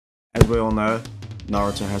As we all know,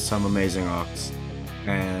 Naruto has some amazing arcs,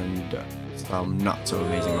 and some not so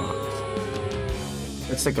amazing arcs.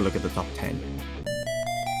 Let's take a look at the top 10.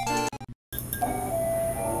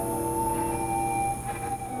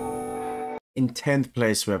 In 10th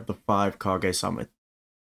place, we have the 5 Kage Summit.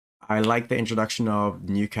 I like the introduction of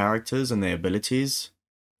new characters and their abilities,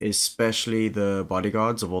 especially the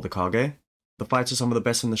bodyguards of all the Kage. The fights are some of the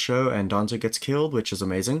best in the show, and Danzo gets killed, which is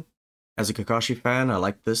amazing. As a Kakashi fan, I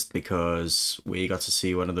like this because we got to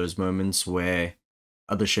see one of those moments where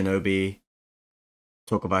other shinobi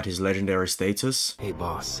talk about his legendary status. Hey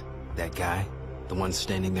boss, that guy, the one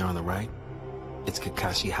standing there on the right, it's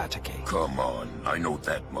Kakashi Hatake. Come on, I know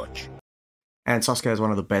that much. And Sasuke has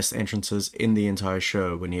one of the best entrances in the entire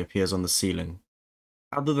show when he appears on the ceiling.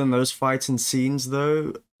 Other than those fights and scenes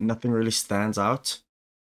though, nothing really stands out.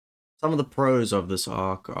 Some of the pros of this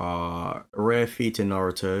arc are a rare feat in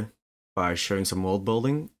Naruto by showing some world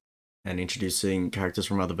building and introducing characters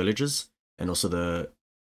from other villages, and also the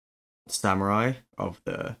samurai of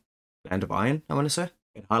the Land of Iron, I want to say.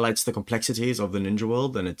 It highlights the complexities of the ninja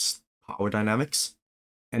world and its power dynamics,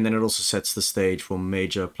 and then it also sets the stage for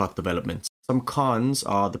major plot developments. Some cons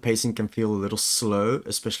are the pacing can feel a little slow,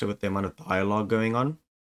 especially with the amount of dialogue going on.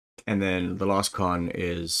 And then the last con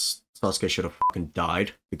is Sasuke should have fucking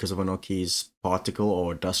died because of Onoki's particle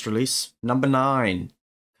or dust release. Number 9.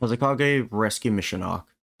 Kazekage Rescue Mission Arc.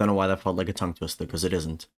 Don't know why that felt like a tongue twister, because it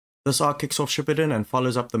isn't. This arc kicks off Shippuden and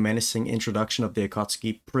follows up the menacing introduction of the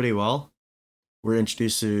Akatsuki pretty well. We're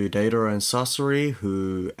introduced to Deidara and Sasori,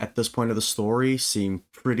 who at this point of the story seem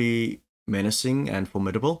pretty menacing and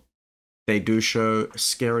formidable. They do show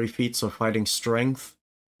scary feats of fighting strength,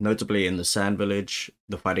 notably in the Sand Village,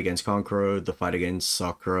 the fight against Kankuro, the fight against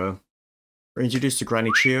Sakura. We're introduced to Granny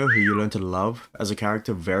Chiyo, who you learn to love as a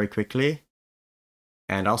character very quickly.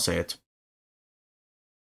 And I'll say it.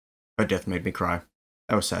 Her death made me cry.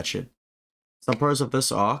 That was sad shit. Some pros of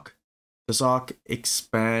this arc. This arc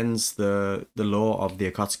expands the lore of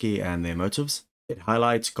the Akatsuki and their motives. It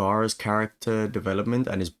highlights Gaara's character development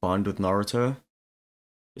and his bond with Naruto,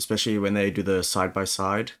 especially when they do the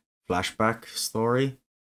side-by-side flashback story.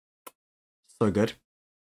 So good.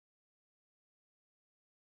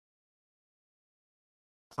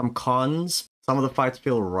 Some cons. Some of the fights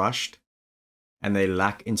feel rushed, and they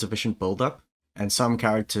lack insufficient build-up, and some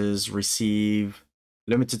characters receive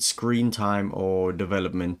limited screen time or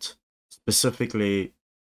development. Specifically,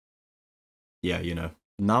 yeah, you know.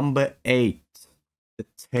 Number 8, The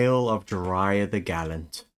Tale of Jiraiya the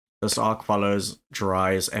Gallant. This arc follows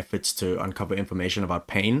Jiraiya's efforts to uncover information about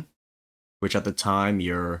Pain, which at the time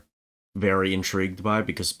you're very intrigued by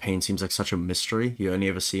because Pain seems like such a mystery. You only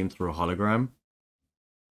ever see him through a hologram.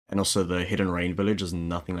 And also the Hidden Rain Village is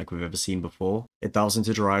nothing like we've ever seen before. It delves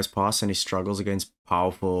into Jiraiya's past and his struggles against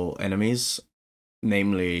powerful enemies,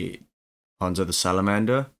 namely Hanzo the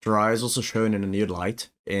Salamander. Jiraiya is also shown in a new light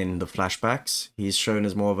in the flashbacks. He's shown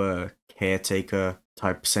as more of a caretaker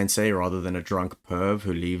type sensei rather than a drunk perv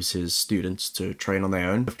who leaves his students to train on their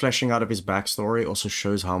own. The fleshing out of his backstory also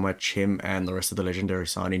shows how much him and the rest of the legendary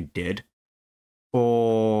Sannin did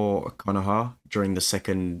for Konoha during the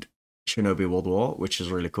Second Shinobi World War, which is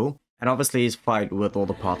really cool. And obviously his fight with all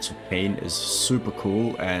the parts of Pain is super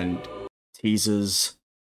cool and teases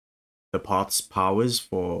the parts' powers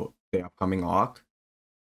for the upcoming arc.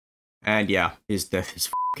 And yeah, his death is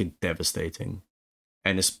fucking devastating.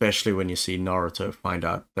 And especially when you see Naruto find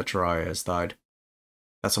out that Jiraiya has died.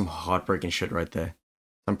 That's some heartbreaking shit right there.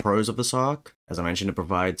 Some pros of this arc. As I mentioned, it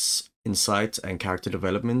provides insight and character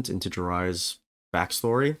development into Jiraiya's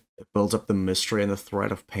backstory. It builds up the mystery and the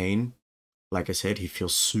threat of Pain. Like I said, he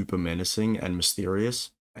feels super menacing and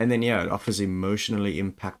mysterious. And then yeah, it offers emotionally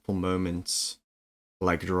impactful moments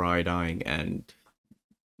like Jiraiya dying and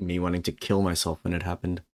me wanting to kill myself when it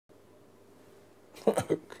happened.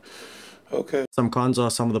 Okay. Some cons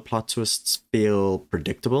are some of the plot twists feel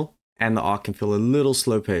predictable, and the arc can feel a little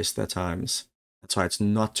slow-paced at times. That's why it's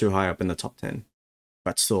not too high up in the top 10.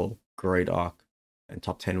 But still, great arc and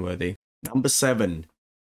top 10 worthy. Number 7.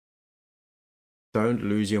 Don't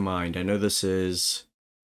Lose Your Mind. I know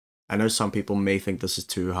some people may think this is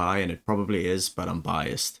too high, and it probably is, but I'm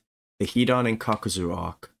biased. The Hidan and Kakuzu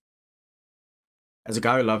arc. As a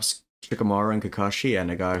guy who loves Shikamaru and Kakashi,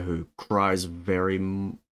 and a guy who cries very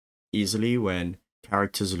easily when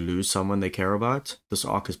characters lose someone they care about, this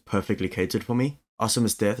arc is perfectly catered for me.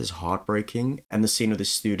 Asuma's death is heartbreaking, and the scene of the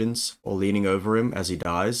students all leaning over him as he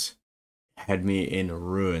dies had me in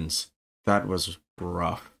ruins. That was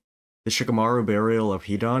rough. The Shikamaru burial of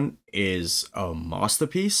Hidan is a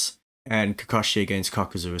masterpiece, and Kakashi against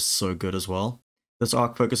Kakuzu is so good as well. This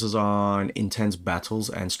arc focuses on intense battles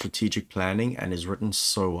and strategic planning and is written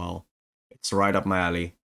so well. It's right up my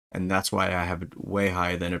alley, and that's why I have it way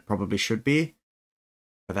higher than it probably should be,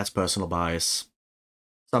 but that's personal bias.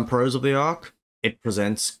 Some pros of the arc: it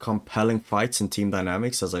presents compelling fights and team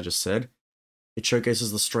dynamics, as I just said. It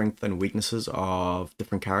showcases the strength and weaknesses of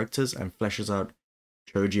different characters and fleshes out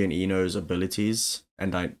Choji and Ino's abilities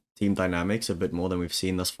and team dynamics a bit more than we've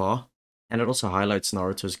seen thus far. And it also highlights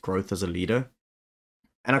Naruto's growth as a leader.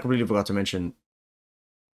 And I completely forgot to mention,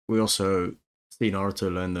 we also see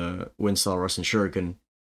Naruto learn the Wind Style Rasen Shuriken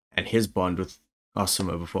and his bond with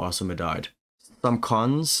Asuma before Asuma died. Some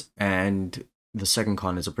cons, and the second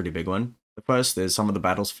con is a pretty big one. The first is some of the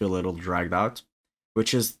battles feel a little dragged out,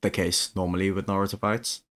 which is the case normally with Naruto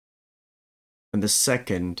fights. And the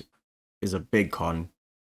second is a big con,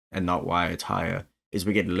 and not why it's higher, is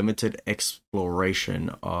we get limited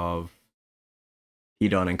exploration of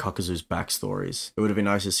Hidan and Kakuzu's backstories. It would have been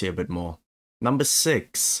nice to see a bit more. Number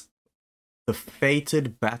 6. The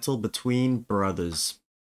fated battle between brothers.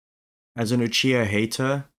 As an Uchiha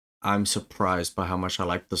hater, I'm surprised by how much I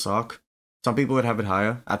like this arc. Some people would have it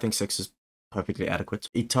higher. I think 6 is perfectly adequate.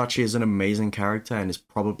 Itachi is an amazing character and is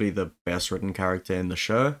probably the best written character in the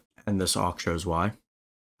show, and this arc shows why.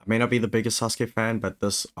 I may not be the biggest Sasuke fan, but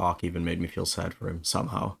this arc even made me feel sad for him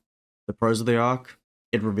somehow. The pros of the arc: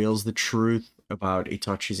 it reveals the truth about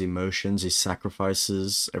Itachi's emotions, his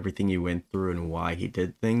sacrifices, everything he went through and why he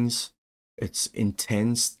did things. It's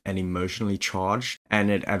intense and emotionally charged, and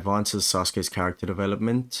it advances Sasuke's character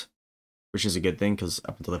development, which is a good thing because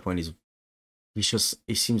up until that point he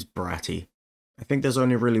seems bratty. I think there's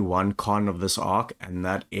only really one con of this arc, and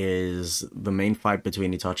that is the main fight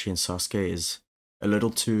between Itachi and Sasuke is a little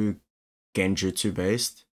too genjutsu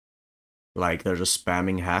based. Like, they're just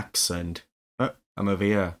spamming hacks and, oh, I'm over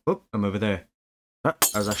here, oh, I'm over there. Oh,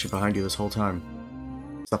 I was actually behind you this whole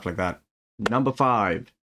time. Stuff like that. Number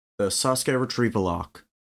 5. The Sasuke retrieval arc.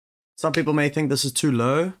 Some people may think this is too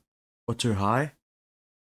low or too high.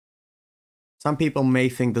 Some people may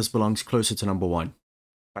think this belongs closer to number 1.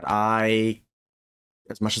 But I,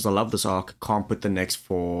 as much as I love this arc, can't put the next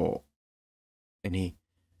 4 any...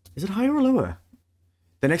 Is it higher or lower?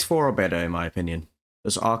 The next 4 are better, in my opinion.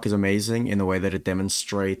 This arc is amazing in the way that it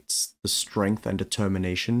demonstrates the strength and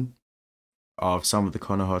determination of some of the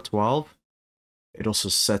Konoha 12. It also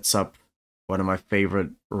sets up one of my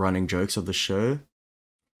favorite running jokes of the show,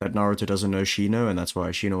 that Naruto doesn't know Shino, and that's why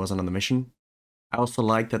Shino wasn't on the mission. I also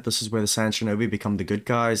like that this is where the Sand Shinobi become the good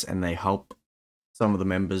guys, and they help some of the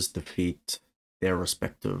members defeat their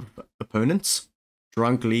respective opponents.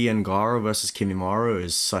 Drunk Lee and Gaara versus Kimimaro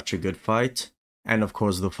is such a good fight. And of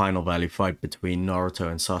course, the final valley fight between Naruto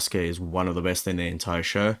and Sasuke is one of the best in the entire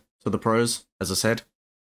show. So the pros, as I said,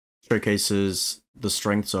 showcases the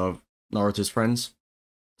strengths of Naruto's friends,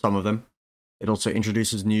 some of them. It also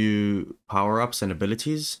introduces new power-ups and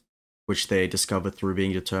abilities, which they discover through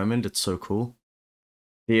being determined. It's so cool.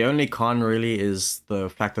 The only con really is the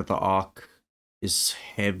fact that the arc is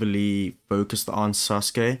heavily focused on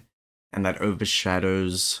Sasuke, and that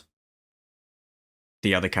overshadows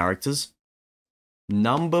the other characters.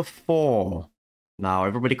 Number 4. Now,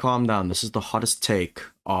 everybody calm down. This is the hottest take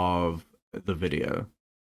of the video.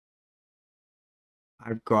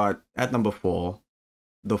 I've got, at number 4,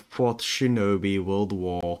 the 4th Shinobi World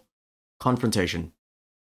War confrontation.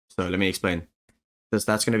 So, let me explain. That's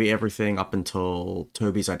going to be everything up until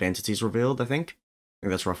Toby's identity is revealed, I think. I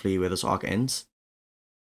think that's roughly where this arc ends.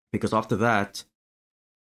 Because after that,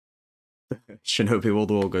 Shinobi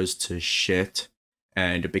World War goes to shit,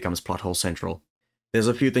 and it becomes plot hole central. There's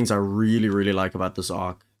a few things I really, really like about this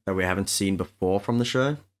arc that we haven't seen before from the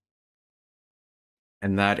show.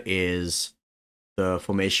 And that is the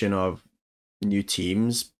formation of new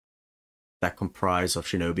teams that comprise of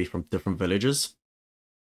Shinobi from different villages.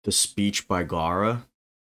 The speech by Gaara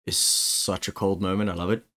is such a cold moment. I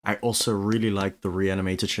love it. I also really like the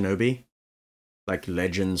reanimated Shinobi. Like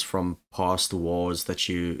legends from past wars that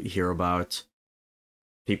you hear about.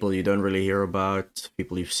 People you don't really hear about.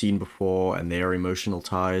 People you've seen before and their emotional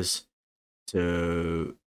ties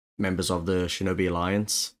to members of the Shinobi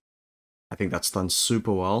Alliance. I think that's done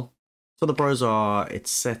super well. So the pros are, it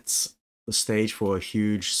sets the stage for a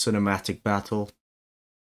huge cinematic battle,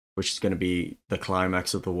 which is going to be the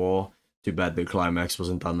climax of the war. Too bad the climax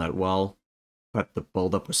wasn't done that well, but the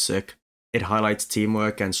build-up was sick. It highlights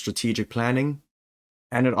teamwork and strategic planning,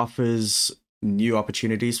 and it offers new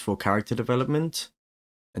opportunities for character development,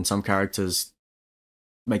 and some characters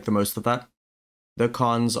make the most of that. The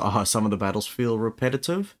cons are some of the battles feel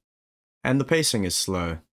repetitive, and the pacing is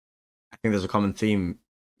slow. I think there's a common theme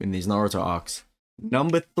in these Naruto arcs.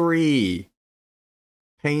 Number 3.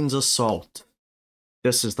 Pain's Assault.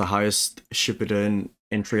 This is the highest Shippuden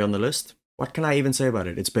entry on the list. What can I even say about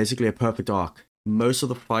it? It's basically a perfect arc. Most of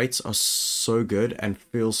the fights are so good and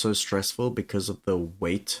feel so stressful because of the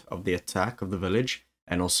weight of the attack of the village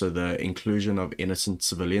and also the inclusion of innocent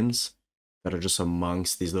civilians that are just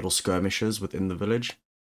amongst these little skirmishes within the village.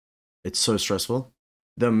 It's so stressful.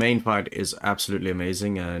 The main fight is absolutely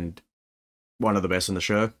amazing and one of the best in the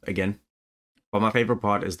show, again. But my favorite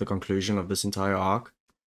part is the conclusion of this entire arc,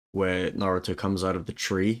 where Naruto comes out of the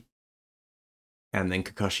tree, and then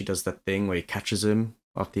Kakashi does that thing where he catches him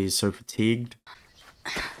after he's so fatigued.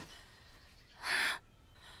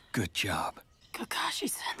 Good job.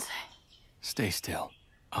 Kakashi-sensei. Stay still.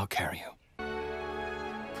 I'll carry you.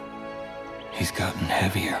 He's gotten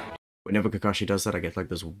heavier. Whenever Kakashi does that, I get like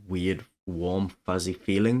this weird, warm, fuzzy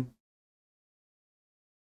feeling.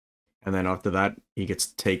 And then after that,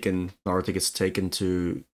 Naruto gets taken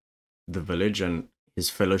to the village and his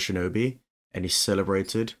fellow shinobi, and he's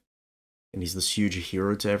celebrated, and he's this huge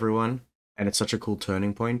hero to everyone. And it's such a cool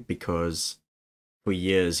turning point because for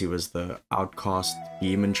years he was the outcast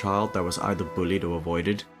demon child that was either bullied or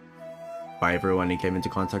avoided by everyone he came into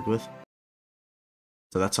contact with.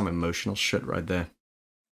 So that's some emotional shit right there.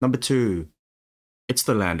 Number 2, it's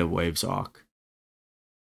the Land of Waves arc.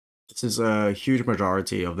 This is a huge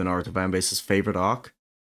majority of the Naruto fanbase's favorite arc,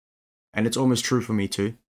 and it's almost true for me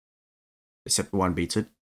too, except one beats it.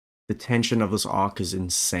 The tension of this arc is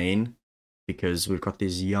insane, because we've got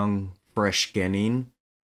this young, fresh Genin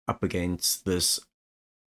up against this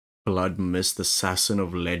blood mist assassin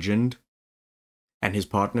of legend, and his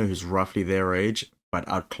partner who's roughly their age, but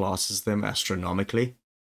outclasses them astronomically.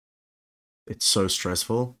 It's so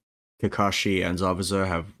stressful. Kakashi and Zabuza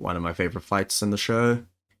have one of my favorite fights in the show.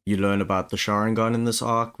 You learn about the Sharingan in this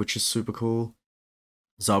arc, which is super cool.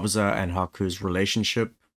 Zabuza and Haku's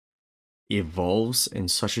relationship evolves in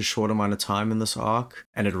such a short amount of time in this arc,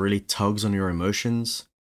 and it really tugs on your emotions.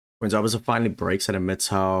 When Zabuza finally breaks and admits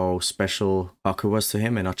how special Haku was to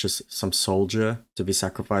him and not just some soldier to be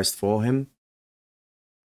sacrificed for him,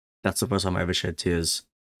 that's the first time I ever shed tears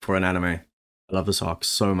for an anime. I love this arc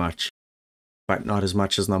so much, but not as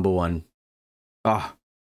much as number 1.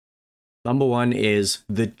 Number 1 is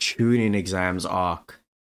the Chunin exams arc.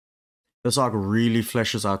 This arc really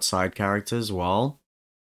fleshes out side characters well,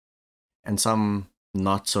 and some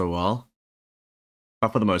not so well, but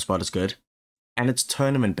for the most part it's good. And it's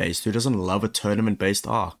tournament based. Who doesn't love a tournament based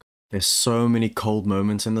arc? There's so many cold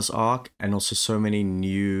moments in this arc, and also so many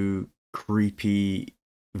new creepy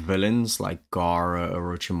villains like Gaara,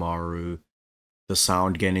 Orochimaru, the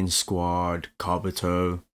Sound Genin Squad,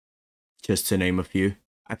 Kabuto, just to name a few.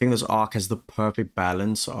 I think this arc has the perfect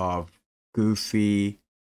balance of goofy,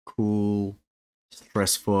 cool,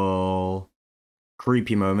 stressful,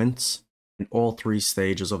 creepy moments. And all 3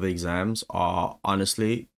 stages of the exams are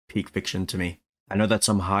honestly peak fiction to me. I know that's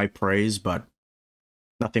some high praise, but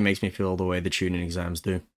nothing makes me feel the way the Chunin exams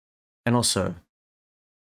do. And also,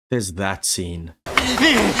 there's that scene.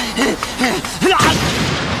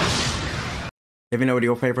 Let me know what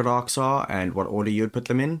your favorite arcs are and what order you'd put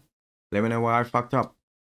them in. Let me know where I fucked up.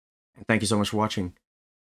 And thank you so much for watching.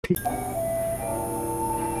 Peace.